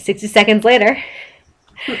 60 seconds later,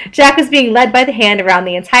 Jack was being led by the hand around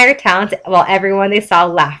the entire town while everyone they saw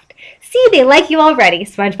laughed. See, they like you already,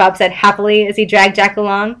 SpongeBob said happily as he dragged Jack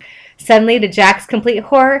along. Suddenly, to Jack's complete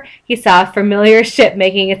horror, he saw a familiar ship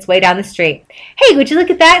making its way down the street. Hey, would you look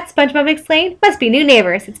at that? SpongeBob exclaimed. Must be new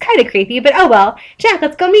neighbors. It's kind of creepy, but oh well. Jack,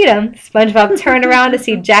 let's go meet them. SpongeBob turned around to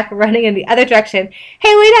see Jack running in the other direction.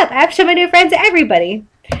 Hey, wait up. I have to show my new friends to everybody.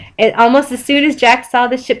 Almost as soon as Jack saw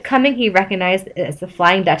the ship coming, he recognized it as the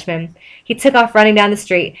Flying Dutchman. He took off running down the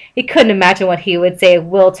street. He couldn't imagine what he would say if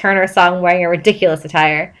Will Turner saw him wearing a ridiculous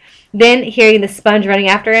attire. Then, hearing the sponge running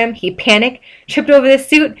after him, he panicked, tripped over the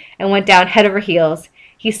suit, and went down head over heels.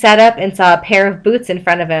 He sat up and saw a pair of boots in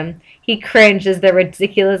front of him. He cringed as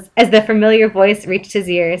the familiar voice reached his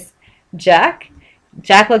ears. Jack?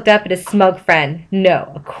 Jack looked up at his smug friend.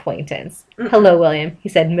 No acquaintance. Hello, William, he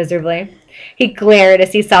said miserably. He glared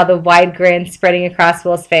as he saw the wide grin spreading across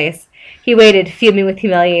Will's face. He waited, fuming with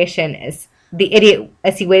humiliation, as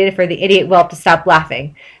he waited for the idiot whelp to stop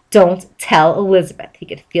laughing. Don't tell Elizabeth. He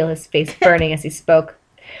could feel his face burning as he spoke.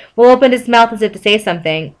 Will opened his mouth as if to say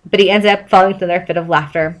something, but he ended up falling into another fit of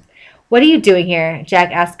laughter. What are you doing here?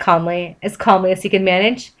 Jack asked calmly as he could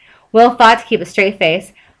manage. Will fought to keep a straight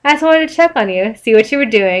face. I just wanted to check on you, see what you were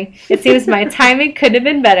doing. It seems my timing couldn't have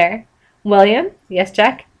been better. William? Yes,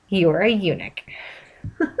 Jack? You are a eunuch.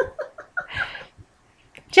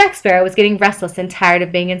 Jack Sparrow was getting restless and tired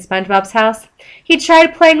of being in SpongeBob's house. He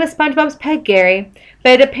tried playing with SpongeBob's pet Gary,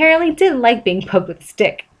 but it apparently didn't like being poked with a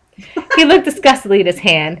stick. He looked disgustedly at his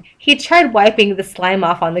hand. He tried wiping the slime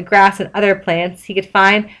off on the grass and other plants he could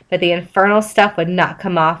find, but the infernal stuff would not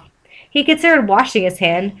come off. He considered washing his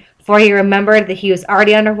hand, before he remembered that he was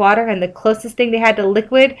already underwater and the closest thing they had to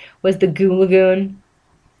liquid was the Goo Lagoon.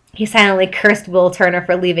 He silently cursed Will Turner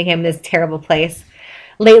for leaving him in this terrible place.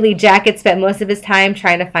 Lately, Jack had spent most of his time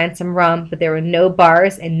trying to find some rum, but there were no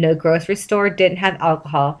bars and no grocery store didn't have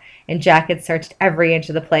alcohol, and Jack had searched every inch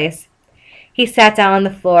of the place. He sat down on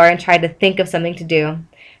the floor and tried to think of something to do.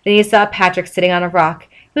 Then he saw Patrick sitting on a rock.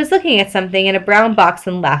 He was looking at something in a brown box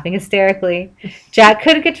and laughing hysterically. Jack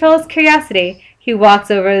couldn't control his curiosity. He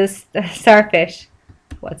walks over the starfish.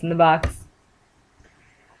 What's in the box?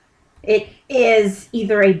 It is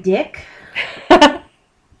either a dick,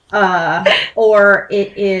 or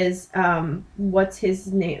it is, what's his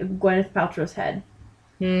name? Gwyneth Paltrow's head.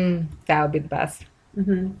 That would be the best.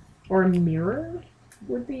 Mm-hmm. Or a mirror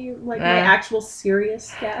would be like my actual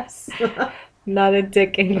serious guess. Not a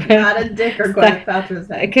dick in Gwyneth. Not a dick or Gwyneth Paltrow's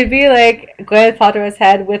head. It could be like Gwyneth Paltrow's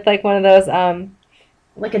head with like one of those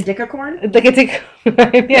like a dickicorn? Like a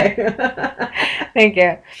dickicorn. Yeah. Thank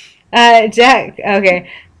you. Jack. Okay.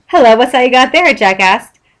 Hello, what's that you got there? Jack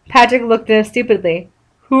asked. Patrick looked at him stupidly.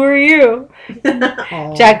 Who are you?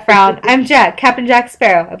 Jack frowned. I'm Jack, Captain Jack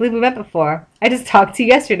Sparrow. I believe we met before. I just talked to you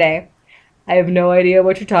yesterday. I have no idea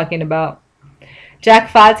what you're talking about.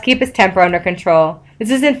 Jack fought to keep his temper under control.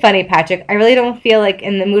 This isn't funny, Patrick. I really don't feel like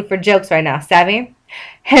in the mood for jokes right now, savvy?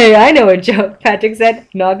 Hey, I know a joke, Patrick said.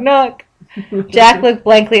 Knock, knock. Jack looked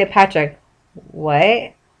blankly at Patrick.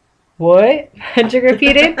 What? What? Patrick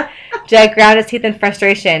repeated. Jack ground his teeth in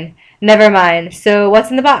frustration. Never mind. So what's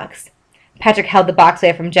in the box? Patrick held the box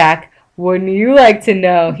away from Jack. Wouldn't you like to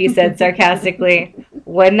know? He said sarcastically.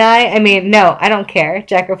 Wouldn't I? I mean, no, I don't care,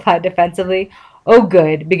 Jack replied defensively. Oh,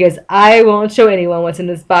 good, because I won't show anyone what's in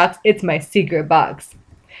this box. It's my secret box.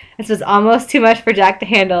 This was almost too much for Jack to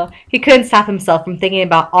handle. He couldn't stop himself from thinking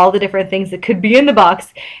about all the different things that could be in the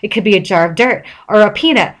box. It could be a jar of dirt, or a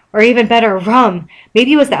peanut, or even better, rum.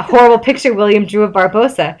 Maybe it was that horrible picture William drew of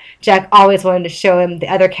Barbossa. Jack always wanted to show him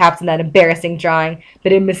the other caps in that embarrassing drawing,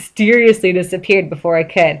 but it mysteriously disappeared before I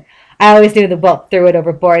could. I always knew the whelp threw it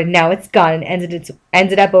overboard, and now it's gone and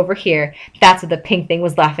ended up over here. That's what the pink thing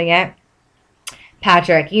was laughing at.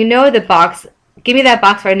 Patrick, you know the box. Give me that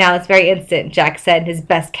box right now this very instant, Jack said in his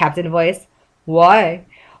best captain voice. Why?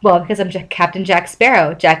 Well, because I'm Captain Jack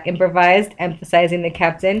Sparrow, Jack improvised, emphasizing the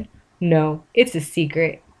captain. No, it's a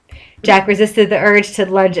secret. Jack resisted the urge to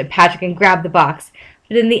lunge at Patrick and grab the box,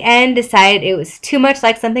 but in the end decided it was too much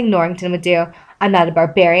like something Norrington would do. I'm not a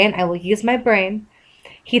barbarian. I will use my brain.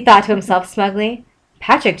 He thought to himself smugly.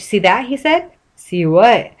 Patrick, did you see that? He said. See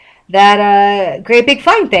what? That, great big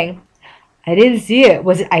flying thing. I didn't see it.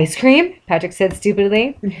 Was it ice cream? Patrick said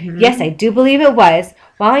stupidly. Mm-hmm. Yes, I do believe it was.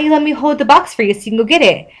 Why don't you let me hold the box for you so you can go get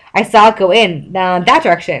it? I saw it go in that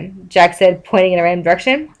direction, Jack said, pointing in a random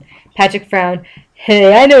direction. Patrick frowned.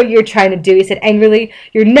 Hey, I know what you're trying to do, he said angrily.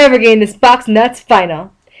 You're never getting this box, and that's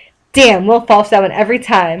final. Damn, we'll fall for that one every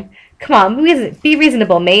time. Come on, be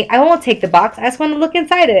reasonable, mate. I won't take the box. I just want to look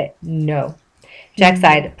inside it. No. Jack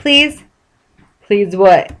sighed. Please? Please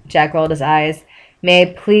what? Jack rolled his eyes. May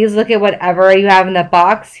I please look at whatever you have in that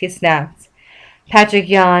box? He snapped. Patrick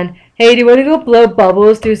yawned. Hey, do you want to go blow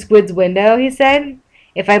bubbles through Squid's window? He said.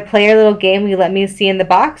 If I play our little game, will you let me see in the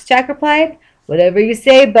box? Jack replied. Whatever you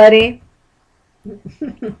say, buddy.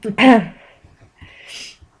 How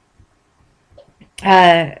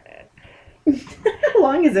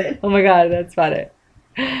long is it? Oh my god, that's about it.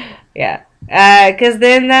 Yeah. Because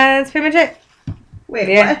then that's pretty much it. Wait,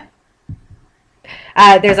 yeah. What?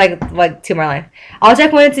 There's like two more lines. All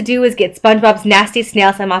Jack wanted to do was get SpongeBob's nasty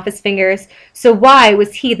snail slime off his fingers. So why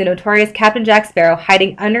was he, the notorious Captain Jack Sparrow,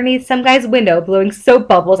 hiding underneath some guy's window, blowing soap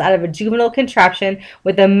bubbles out of a juvenile contraption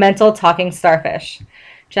with a mental talking starfish?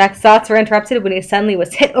 Jack's thoughts were interrupted when he suddenly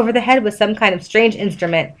was hit over the head with some kind of strange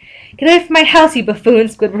instrument. "Get away from my house, you buffoon!"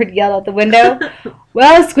 Squidward yelled out the window.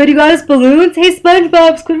 "Well, Squid, you got his balloons? Hey,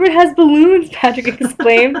 SpongeBob, Squidward has balloons!" Patrick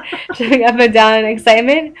exclaimed, jumping up and down in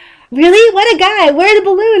excitement. "Really? What a guy! Where are the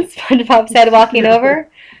balloons?" SpongeBob said, walking over.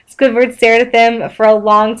 Squidward stared at them for a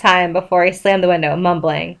long time before he slammed the window,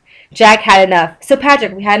 mumbling. Jack had enough. "So,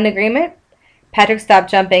 Patrick, we had an agreement?" Patrick stopped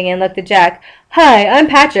jumping and looked at Jack. "Hi, I'm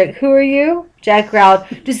Patrick. Who are you?" Jack growled.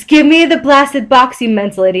 "Just give me the blasted box, you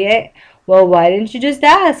mental idiot." "Well, why didn't you just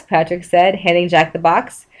ask?" Patrick said, handing Jack the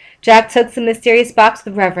box. Jack took the mysterious box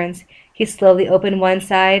with reverence. He slowly opened one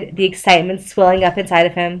side, the excitement swelling up inside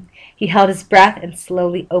of him. He held his breath and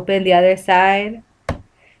slowly opened the other side.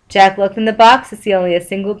 Jack looked in the box to see only a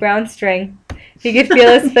single brown string. He could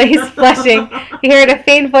feel his face flushing. He heard a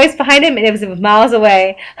faint voice behind him, and it was miles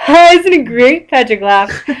away. "Oh, isn't it great?" Patrick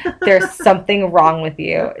laughed. "There's something wrong with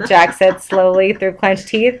you," Jack said slowly through clenched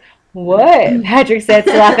teeth. "What?" Patrick said,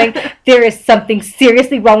 still laughing. "There is something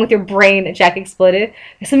seriously wrong with your brain," Jack exploded.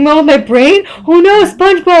 "There's something wrong with my brain? Oh no,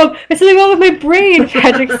 SpongeBob! There's something wrong with my brain,"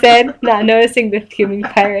 Patrick said, not noticing the fuming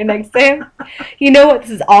pirate next to him. "You know what?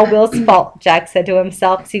 This is all Will's fault," Jack said to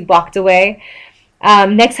himself as he walked away.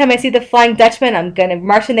 "Next time I see the Flying Dutchman, I'm going to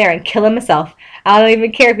march in there and kill him myself. I don't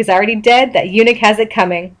even care if he's already dead. That eunuch has it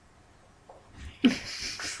coming."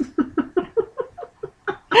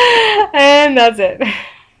 And that's it.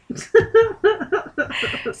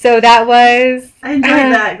 So that was... I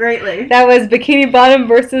enjoyed that greatly. That was Bikini Bottom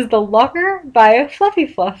versus The Locker by Fluffy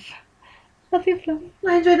Fluff. Fluffy Fluff.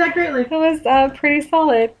 I enjoyed that greatly. That was pretty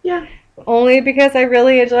solid. Yeah. Only because I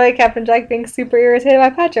really enjoy Captain Jack being super irritated by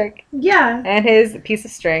Patrick. Yeah. And his piece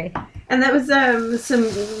of string. And that was some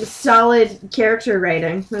solid character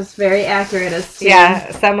writing. It was very accurate as to...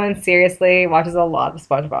 Yeah, someone seriously watches a lot of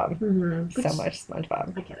SpongeBob. Mm-hmm. So much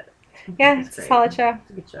SpongeBob. I get it. Yeah, it's a solid show. It's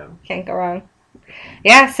a good show. Can't go wrong.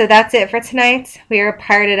 Yeah, so that's it for tonight. We are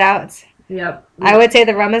pirated out. Yep. I would say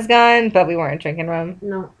the rum is gone, but we weren't drinking rum.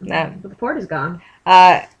 No. No. But the port is gone.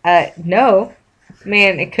 No. I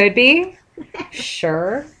mean, it could be.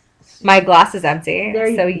 Sure. My glass is empty.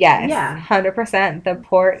 So yes. Yeah. 100% the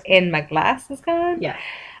port in my glass is gone. Yeah.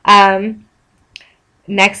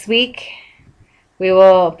 Next week, we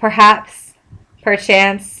will perchance,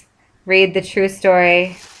 read the true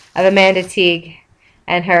story of Amanda Teague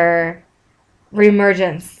and her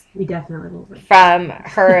reemergence. We definitely will. From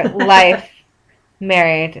her life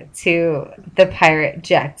married to the pirate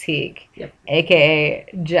Jack Teague, yep. a.k.a.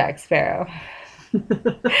 Jack Sparrow.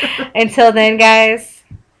 Until then, guys,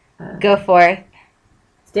 go forth.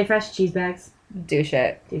 Stay fresh, cheese bags. Do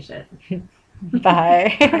shit. Do shit.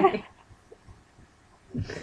 Bye. Bye.